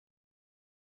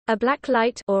A black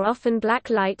light, or often black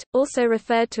light, also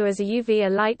referred to as a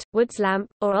UV light, Wood's lamp,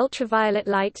 or ultraviolet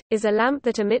light, is a lamp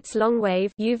that emits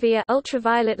long-wave UV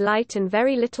ultraviolet light and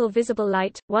very little visible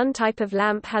light. One type of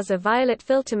lamp has a violet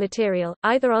filter material,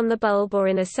 either on the bulb or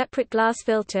in a separate glass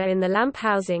filter in the lamp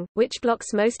housing, which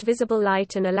blocks most visible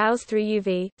light and allows through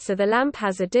UV, so the lamp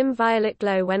has a dim violet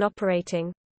glow when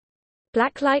operating.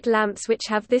 Blacklight lamps which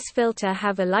have this filter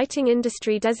have a lighting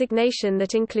industry designation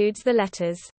that includes the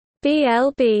letters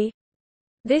BLB.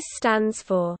 This stands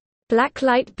for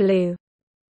blacklight blue.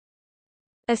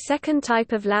 A second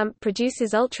type of lamp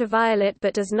produces ultraviolet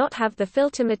but does not have the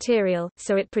filter material,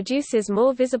 so it produces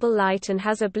more visible light and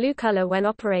has a blue color when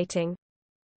operating.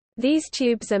 These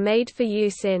tubes are made for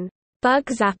use in bug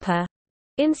zapper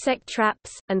insect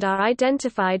traps, and are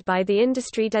identified by the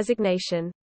industry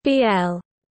designation BL.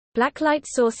 Blacklight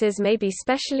sources may be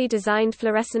specially designed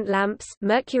fluorescent lamps,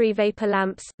 mercury vapor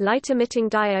lamps, light-emitting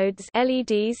diodes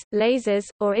 (LEDs), lasers,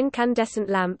 or incandescent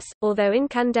lamps, although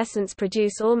incandescents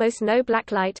produce almost no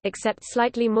blacklight except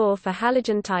slightly more for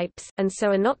halogen types, and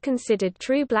so are not considered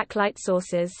true blacklight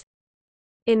sources.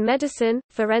 In medicine,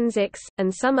 forensics,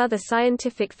 and some other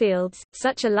scientific fields,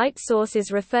 such a light source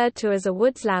is referred to as a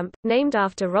Wood's lamp, named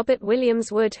after Robert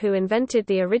Williams Wood, who invented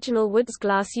the original Wood's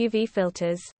glass UV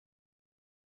filters.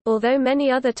 Although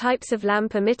many other types of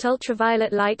lamp emit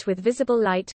ultraviolet light with visible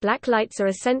light, black lights are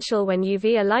essential when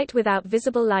UV light without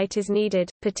visible light is needed,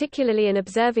 particularly in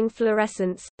observing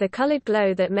fluorescence, the colored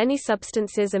glow that many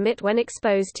substances emit when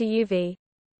exposed to UV.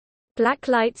 Black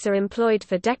lights are employed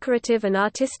for decorative and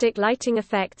artistic lighting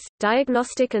effects,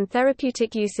 diagnostic and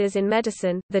therapeutic uses in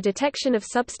medicine, the detection of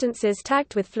substances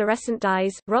tagged with fluorescent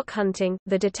dyes, rock hunting,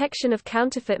 the detection of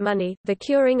counterfeit money, the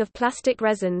curing of plastic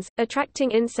resins,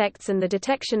 attracting insects, and the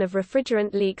detection of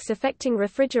refrigerant leaks affecting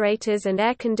refrigerators and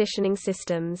air conditioning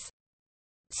systems.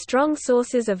 Strong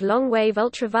sources of long-wave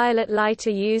ultraviolet light are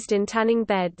used in tanning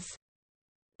beds.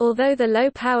 Although the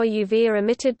low-power UV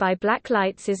emitted by black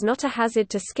lights is not a hazard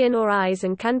to skin or eyes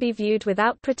and can be viewed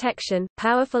without protection,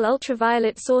 powerful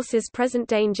ultraviolet sources present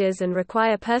dangers and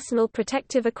require personal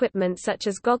protective equipment such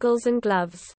as goggles and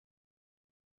gloves.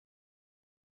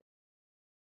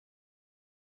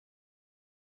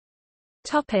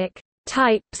 Topic: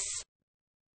 Types.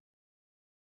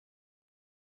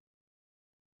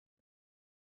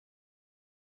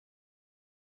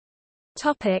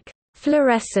 Topic: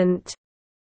 Fluorescent.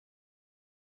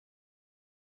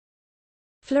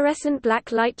 Fluorescent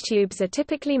black light tubes are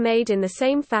typically made in the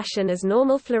same fashion as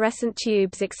normal fluorescent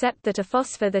tubes except that a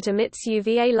phosphor that emits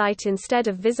UVA light instead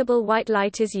of visible white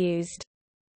light is used.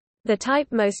 The type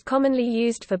most commonly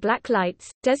used for black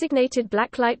lights, designated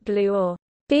blacklight blue or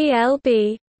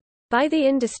BLB by the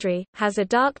industry, has a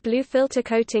dark blue filter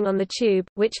coating on the tube,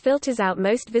 which filters out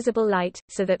most visible light,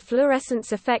 so that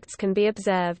fluorescence effects can be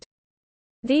observed.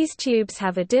 These tubes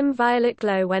have a dim violet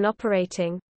glow when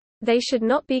operating. They should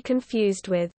not be confused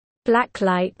with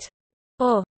blacklight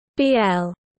or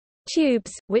BL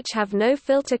tubes, which have no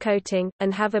filter coating,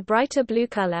 and have a brighter blue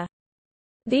color.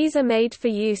 These are made for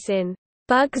use in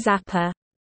bug zapper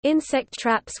insect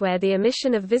traps where the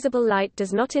emission of visible light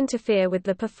does not interfere with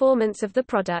the performance of the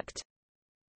product.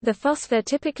 The phosphor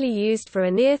typically used for a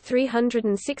near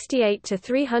 368 to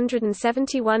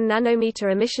 371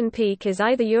 nanometer emission peak is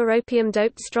either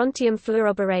europium-doped strontium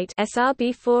fluoroborate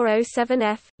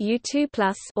SRB407F,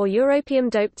 U2+, or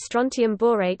europium-doped strontium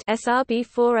borate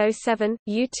SRB407,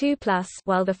 U2+,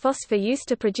 while the phosphor used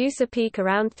to produce a peak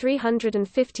around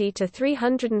 350 to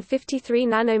 353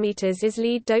 nanometers is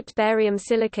lead-doped barium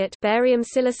silicate barium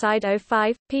silicide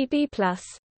 05, Pb+.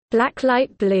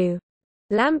 Blacklight blue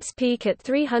lamps peak at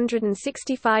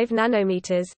 365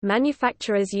 nanometers.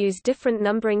 Manufacturers use different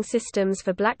numbering systems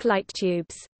for black light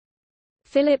tubes.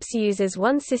 Philips uses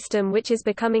one system which is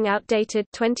becoming outdated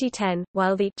 2010,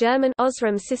 while the German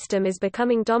Osram system is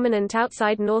becoming dominant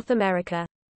outside North America.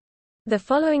 The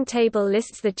following table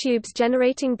lists the tubes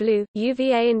generating blue,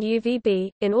 UVA and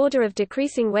UVB, in order of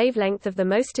decreasing wavelength of the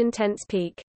most intense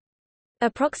peak.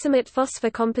 Approximate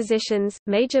phosphor compositions,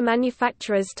 major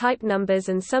manufacturers' type numbers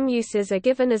and some uses are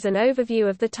given as an overview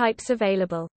of the types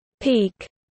available. Peak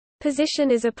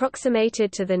position is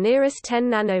approximated to the nearest 10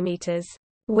 nanometers.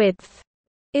 Width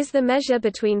is the measure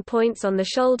between points on the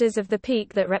shoulders of the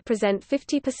peak that represent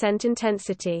 50%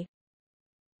 intensity.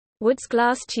 Wood's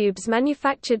glass tubes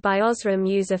manufactured by Osram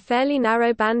use a fairly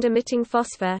narrow band-emitting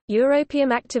phosphor,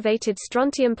 europium-activated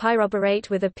strontium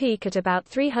pyroborate with a peak at about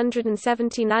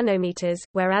 370 nanometers,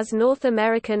 whereas North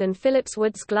American and Philips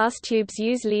Wood's glass tubes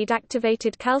use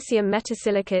lead-activated calcium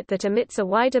metasilicate that emits a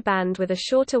wider band with a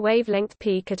shorter wavelength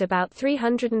peak at about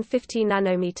 350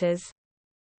 nanometers.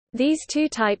 These two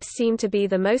types seem to be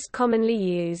the most commonly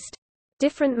used.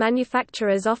 Different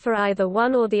manufacturers offer either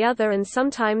one or the other and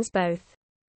sometimes both.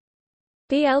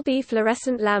 BLB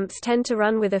fluorescent lamps tend to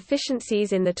run with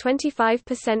efficiencies in the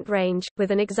 25% range, with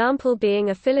an example being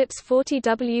a Philips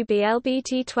 40W BLB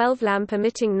T12 lamp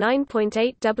emitting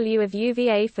 9.8 W of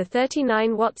UVA for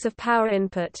 39 watts of power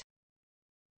input.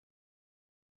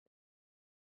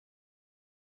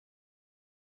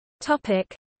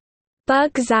 Topic: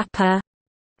 Bug zapper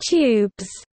tubes.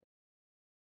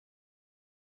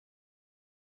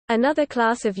 Another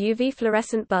class of UV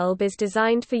fluorescent bulb is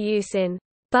designed for use in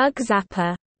bug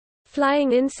zapper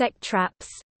flying insect traps.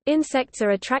 Insects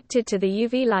are attracted to the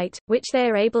UV light, which they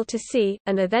are able to see,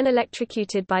 and are then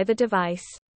electrocuted by the device.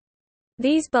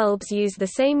 These bulbs use the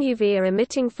same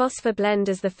UV-emitting phosphor blend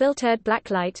as the filtered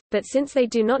blacklight, but since they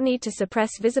do not need to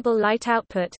suppress visible light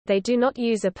output, they do not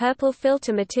use a purple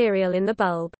filter material in the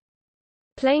bulb.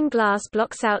 Plain glass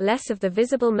blocks out less of the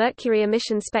visible mercury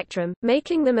emission spectrum,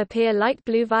 making them appear light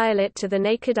blue-violet to the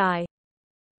naked eye.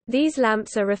 These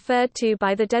lamps are referred to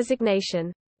by the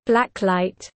designation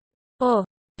blacklight or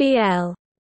BL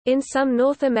in some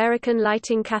North American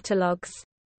lighting catalogs.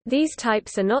 These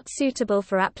types are not suitable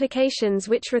for applications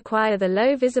which require the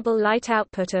low visible light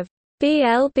output of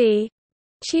BLB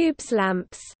tubes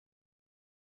lamps.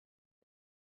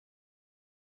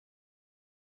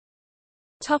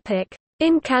 Topic: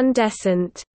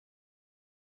 Incandescent.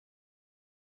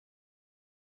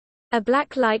 A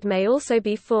black light may also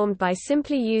be formed by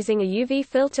simply using a UV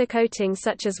filter coating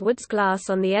such as Wood's glass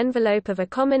on the envelope of a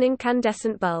common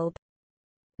incandescent bulb.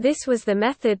 This was the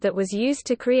method that was used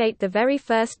to create the very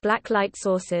first black light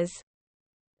sources.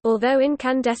 Although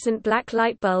incandescent black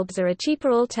light bulbs are a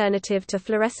cheaper alternative to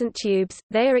fluorescent tubes,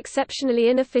 they are exceptionally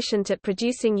inefficient at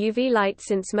producing UV light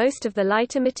since most of the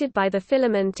light emitted by the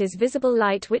filament is visible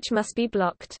light which must be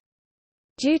blocked.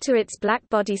 Due to its black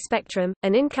body spectrum,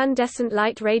 an incandescent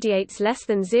light radiates less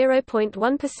than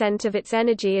 0.1% of its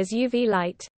energy as UV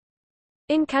light.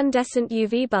 Incandescent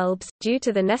UV bulbs, due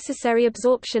to the necessary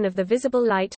absorption of the visible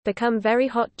light, become very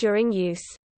hot during use.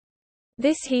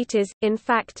 This heat is, in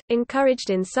fact, encouraged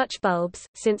in such bulbs,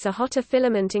 since a hotter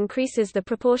filament increases the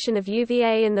proportion of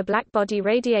UVA in the blackbody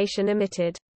radiation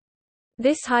emitted.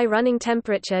 This high running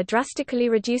temperature drastically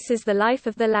reduces the life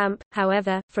of the lamp,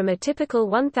 however, from a typical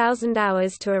 1000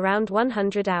 hours to around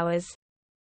 100 hours.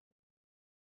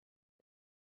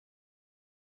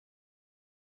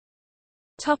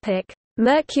 Topic: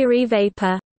 Mercury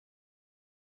vapor.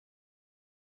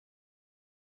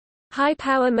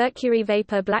 High-power mercury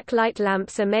vapor blacklight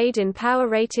lamps are made in power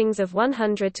ratings of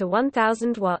 100 to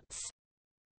 1000 watts.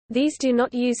 These do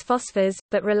not use phosphors,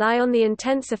 but rely on the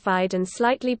intensified and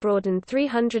slightly broadened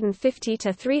 350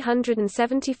 to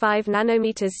 375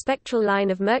 nanometers spectral line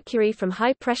of mercury from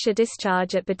high-pressure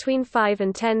discharge at between 5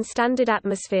 and 10 standard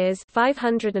atmospheres,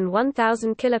 500 and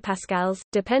 1000 kilopascals,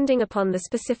 depending upon the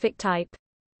specific type.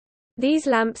 These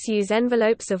lamps use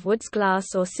envelopes of Wood's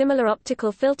glass or similar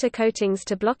optical filter coatings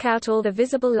to block out all the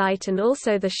visible light and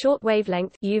also the short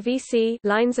wavelength (UVC)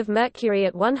 lines of mercury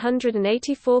at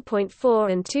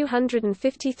 184.4 and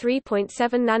 253.7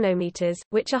 nanometers,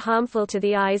 which are harmful to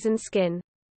the eyes and skin.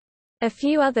 A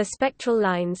few other spectral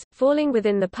lines, falling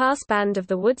within the pass band of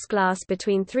the Wood's glass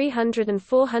between 300 and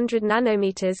 400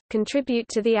 nanometers, contribute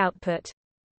to the output.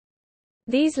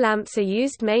 These lamps are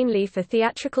used mainly for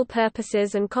theatrical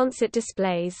purposes and concert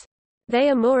displays. They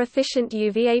are more efficient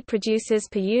UVA producers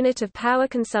per unit of power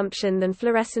consumption than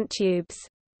fluorescent tubes.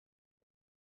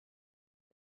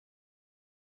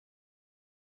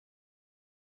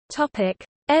 Topic: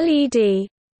 LED.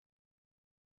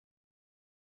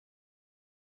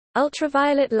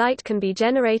 Ultraviolet light can be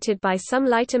generated by some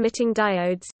light-emitting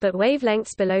diodes, but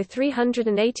wavelengths below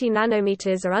 380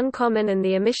 nanometers are uncommon and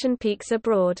the emission peaks are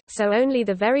broad, so only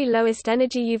the very lowest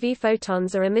energy UV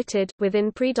photons are emitted,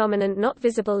 within predominant not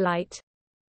visible light.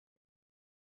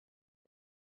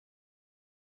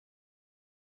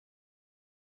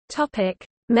 Topic: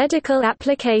 Medical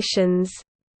applications.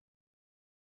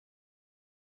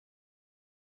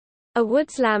 A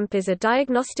Wood's lamp is a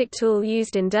diagnostic tool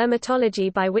used in dermatology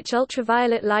by which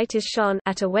ultraviolet light is shone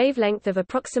at a wavelength of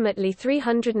approximately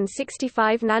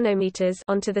 365 nanometers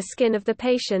onto the skin of the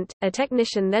patient. A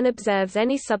technician then observes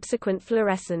any subsequent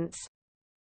fluorescence.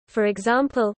 For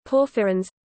example, porphyrins,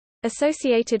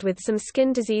 associated with some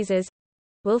skin diseases,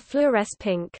 will fluoresce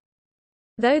pink.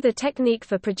 Though the technique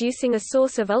for producing a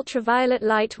source of ultraviolet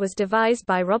light was devised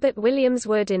by Robert Williams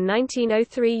Wood in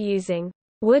 1903 using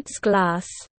Wood's glass,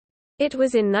 it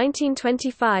was in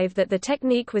 1925 that the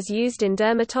technique was used in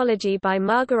dermatology by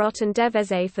Margarot and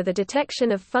Devezet for the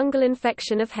detection of fungal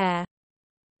infection of hair.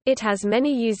 It has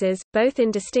many uses, both in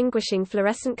distinguishing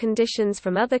fluorescent conditions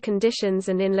from other conditions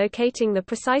and in locating the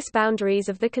precise boundaries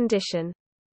of the condition.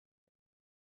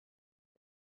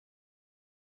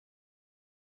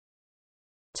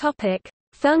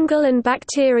 Fungal and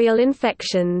bacterial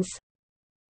infections.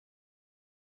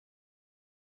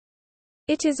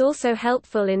 It is also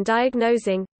helpful in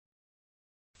diagnosing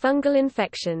fungal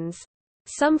infections.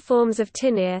 Some forms of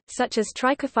tinea, such as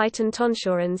Trichophyton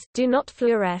tonsurans, do not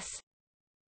fluoresce.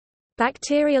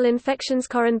 Bacterial infections.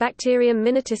 Corynebacterium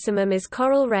minutissimum is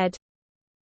coral red.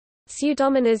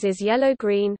 Pseudomonas is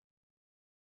yellow-green.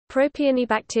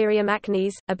 Propionibacterium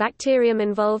acnes, a bacterium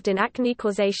involved in acne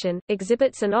causation,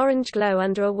 exhibits an orange glow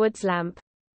under a Woods lamp.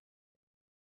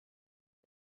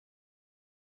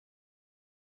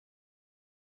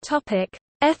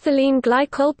 Ethylene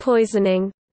glycol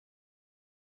poisoning.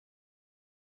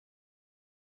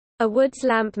 A Woods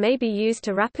lamp may be used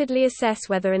to rapidly assess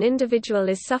whether an individual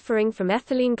is suffering from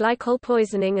ethylene glycol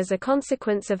poisoning as a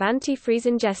consequence of antifreeze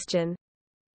ingestion.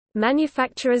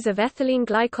 Manufacturers of ethylene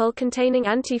glycol-containing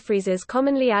antifreezes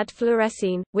commonly add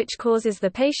fluorescein, which causes the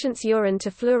patient's urine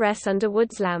to fluoresce under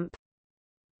Woods lamp.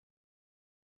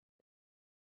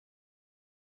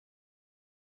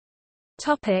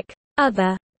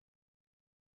 Other.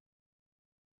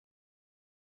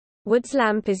 Woods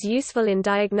lamp is useful in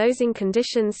diagnosing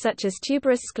conditions such as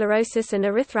tuberous sclerosis and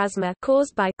erythrasma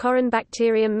caused by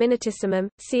Corynebacterium minutissimum,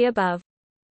 see above.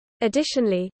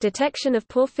 Additionally, detection of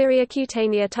porphyria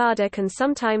cutanea tarda can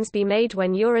sometimes be made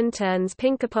when urine turns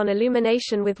pink upon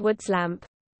illumination with Woods lamp.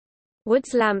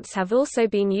 Woods lamps have also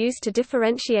been used to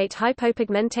differentiate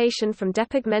hypopigmentation from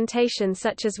depigmentation,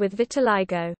 such as with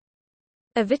vitiligo.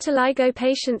 A vitiligo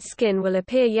patient's skin will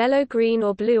appear yellow-green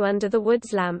or blue under the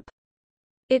Woods lamp.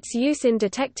 Its use in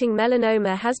detecting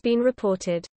melanoma has been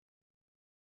reported.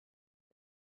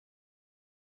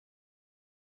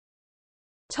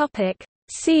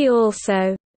 See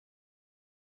also: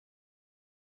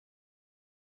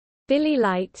 Billy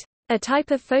light, a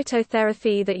type of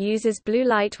phototherapy that uses blue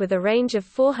light with a range of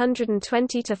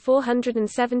 420 to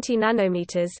 470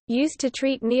 nanometers, used to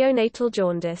treat neonatal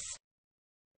jaundice.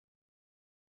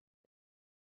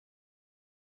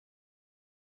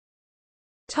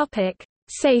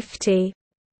 Safety.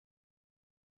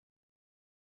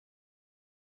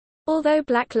 Although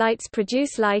black lights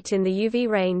produce light in the UV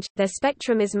range, their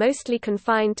spectrum is mostly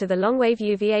confined to the longwave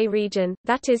UVA region,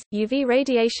 that is, UV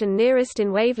radiation nearest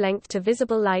in wavelength to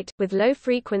visible light, with low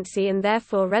frequency and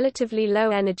therefore relatively low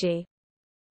energy.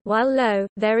 While low,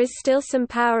 there is still some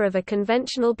power of a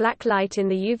conventional black light in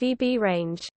the UVB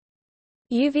range.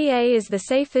 UVA is the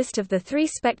safest of the three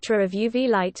spectra of UV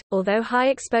light, although high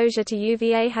exposure to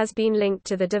UVA has been linked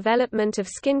to the development of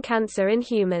skin cancer in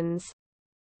humans.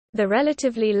 The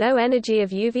relatively low energy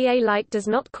of UVA light does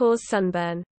not cause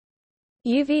sunburn.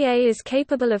 UVA is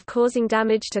capable of causing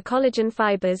damage to collagen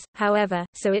fibers, however,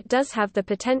 so it does have the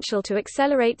potential to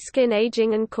accelerate skin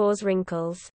aging and cause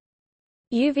wrinkles.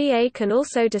 UVA can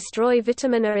also destroy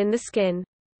vitamin A in the skin.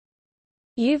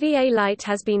 UVA light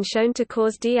has been shown to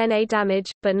cause DNA damage,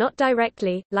 but not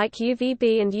directly, like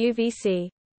UVB and UVC.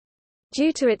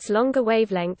 Due to its longer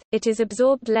wavelength, it is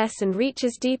absorbed less and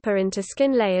reaches deeper into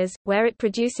skin layers, where it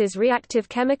produces reactive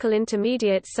chemical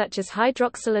intermediates such as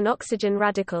hydroxyl and oxygen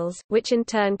radicals, which in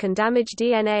turn can damage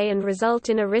DNA and result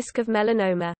in a risk of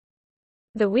melanoma.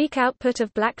 The weak output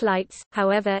of black lights,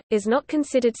 however, is not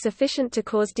considered sufficient to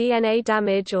cause DNA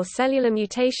damage or cellular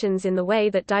mutations in the way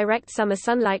that direct summer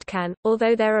sunlight can,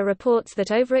 although there are reports that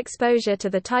overexposure to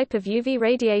the type of UV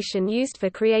radiation used for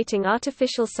creating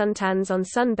artificial suntans on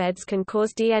sunbeds can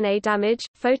cause DNA damage,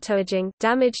 photoaging,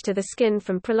 damage to the skin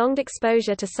from prolonged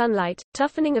exposure to sunlight,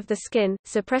 toughening of the skin,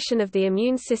 suppression of the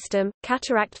immune system,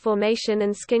 cataract formation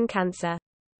and skin cancer.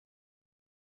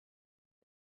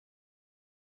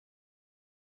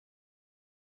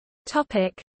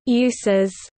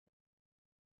 Uses.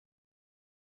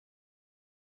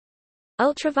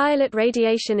 Ultraviolet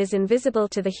radiation is invisible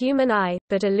to the human eye,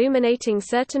 but illuminating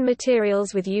certain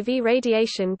materials with UV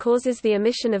radiation causes the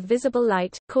emission of visible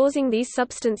light, causing these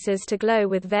substances to glow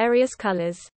with various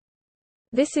colors.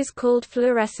 This is called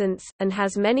fluorescence, and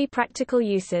has many practical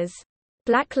uses.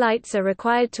 Black lights are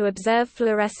required to observe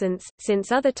fluorescence,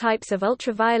 since other types of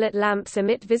ultraviolet lamps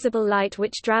emit visible light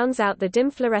which drowns out the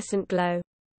dim fluorescent glow.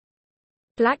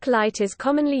 Black light is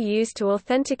commonly used to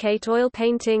authenticate oil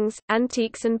paintings,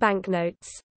 antiques and banknotes.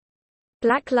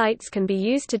 Black lights can be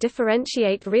used to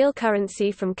differentiate real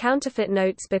currency from counterfeit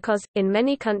notes because, in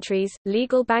many countries,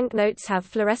 legal banknotes have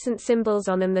fluorescent symbols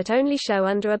on them that only show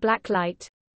under a black light.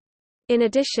 In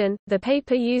addition, the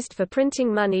paper used for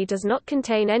printing money does not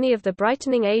contain any of the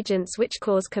brightening agents which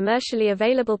cause commercially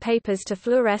available papers to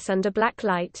fluoresce under black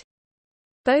light.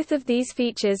 Both of these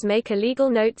features make illegal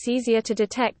notes easier to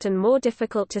detect and more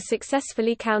difficult to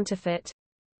successfully counterfeit.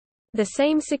 The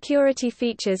same security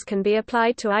features can be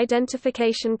applied to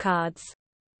identification cards.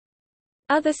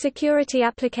 Other security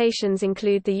applications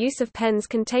include the use of pens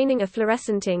containing a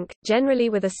fluorescent ink, generally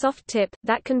with a soft tip,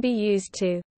 that can be used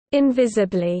to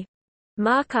invisibly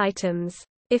mark items.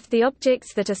 If the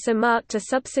objects that are so marked are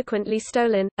subsequently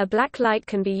stolen, a black light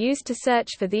can be used to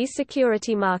search for these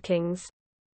security markings.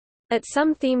 At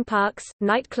some theme parks,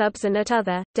 nightclubs and at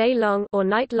other, day-long or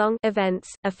night-long events,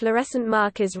 a fluorescent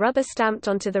mark is rubber-stamped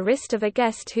onto the wrist of a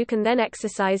guest who can then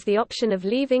exercise the option of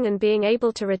leaving and being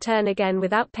able to return again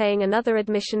without paying another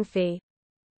admission fee.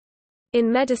 In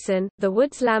medicine, the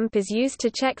Woods lamp is used to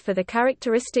check for the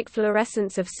characteristic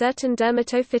fluorescence of certain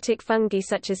dermatophytic fungi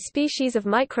such as species of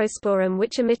Microsporum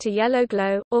which emit a yellow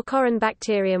glow, or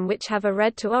Corynebacterium which have a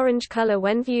red to orange color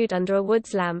when viewed under a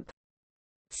Woods lamp.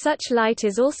 Such light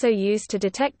is also used to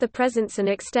detect the presence and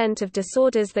extent of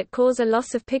disorders that cause a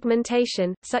loss of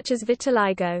pigmentation, such as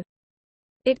vitiligo.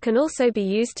 It can also be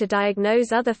used to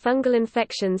diagnose other fungal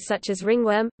infections such as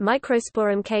ringworm,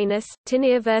 Microsporum canis,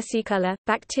 tinea versicolor,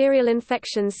 bacterial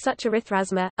infections such as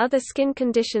erythrasma, other skin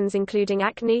conditions including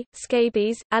acne,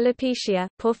 scabies, alopecia,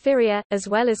 porphyria, as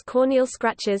well as corneal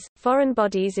scratches, foreign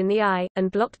bodies in the eye, and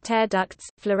blocked tear ducts.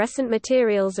 Fluorescent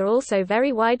materials are also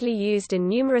very widely used in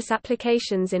numerous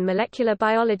applications in molecular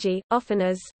biology, often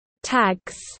as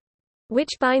tags,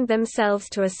 which bind themselves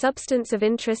to a substance of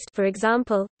interest, for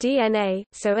example, DNA,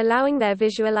 so allowing their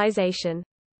visualization.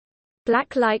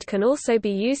 Black light can also be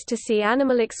used to see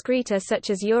animal excreta such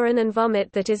as urine and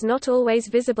vomit that is not always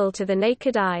visible to the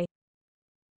naked eye.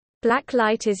 Black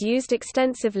light is used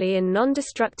extensively in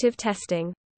non-destructive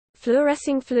testing.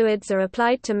 Fluorescing fluids are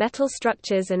applied to metal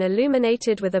structures and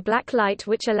illuminated with a black light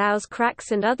which allows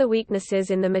cracks and other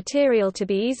weaknesses in the material to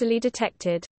be easily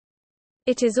detected.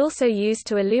 It is also used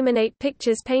to illuminate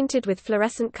pictures painted with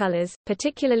fluorescent colors,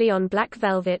 particularly on black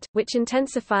velvet, which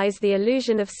intensifies the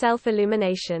illusion of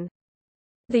self-illumination.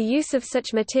 The use of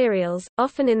such materials,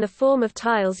 often in the form of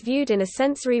tiles viewed in a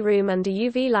sensory room under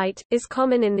UV light, is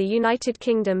common in the United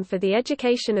Kingdom for the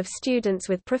education of students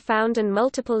with profound and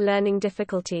multiple learning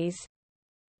difficulties.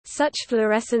 Such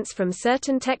fluorescence from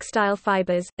certain textile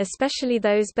fibers, especially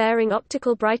those bearing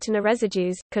optical brightener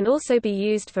residues, can also be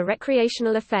used for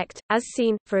recreational effect, as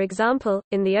seen, for example,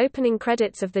 in the opening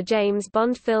credits of the James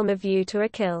Bond film A View to a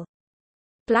Kill.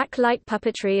 Black light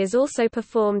puppetry is also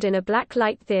performed in a black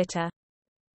light theater.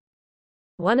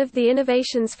 One of the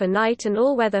innovations for night and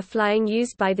all-weather flying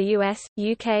used by the US,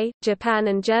 UK, Japan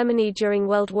and Germany during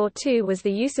World War II was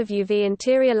the use of UV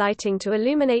interior lighting to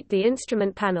illuminate the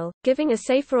instrument panel, giving a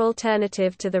safer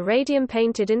alternative to the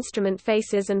radium-painted instrument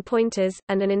faces and pointers,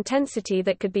 and an intensity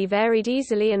that could be varied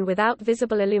easily and without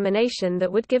visible illumination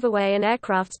that would give away an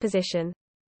aircraft's position.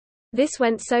 This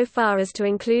went so far as to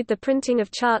include the printing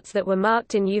of charts that were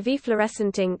marked in UV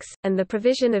fluorescent inks, and the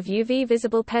provision of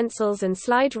UV-visible pencils and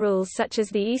slide rules such as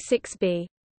the E6B.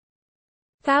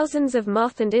 Thousands of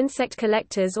moth and insect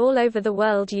collectors all over the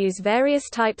world use various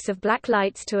types of black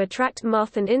lights to attract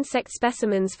moth and insect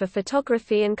specimens for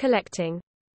photography and collecting.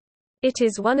 It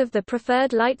is one of the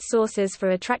preferred light sources for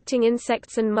attracting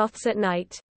insects and moths at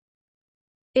night.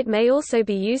 It may also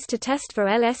be used to test for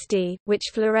LSD,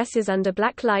 which fluoresces under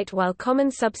black light while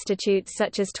common substitutes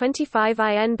such as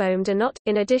 25-IN-bohm do not.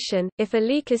 In addition, if a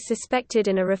leak is suspected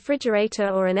in a refrigerator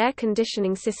or an air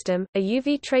conditioning system, a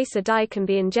UV tracer dye can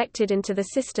be injected into the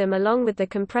system along with the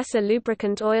compressor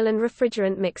lubricant oil and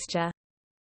refrigerant mixture.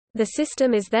 The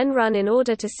system is then run in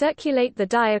order to circulate the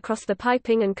dye across the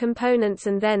piping and components,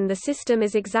 and then the system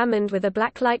is examined with a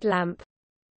blacklight lamp.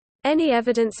 Any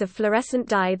evidence of fluorescent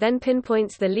dye then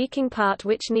pinpoints the leaking part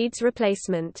which needs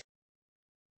replacement.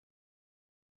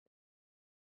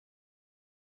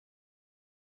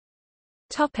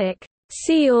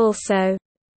 See also: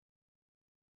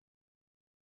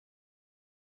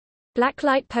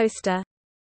 Blacklight poster,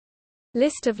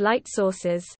 List of light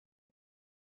sources.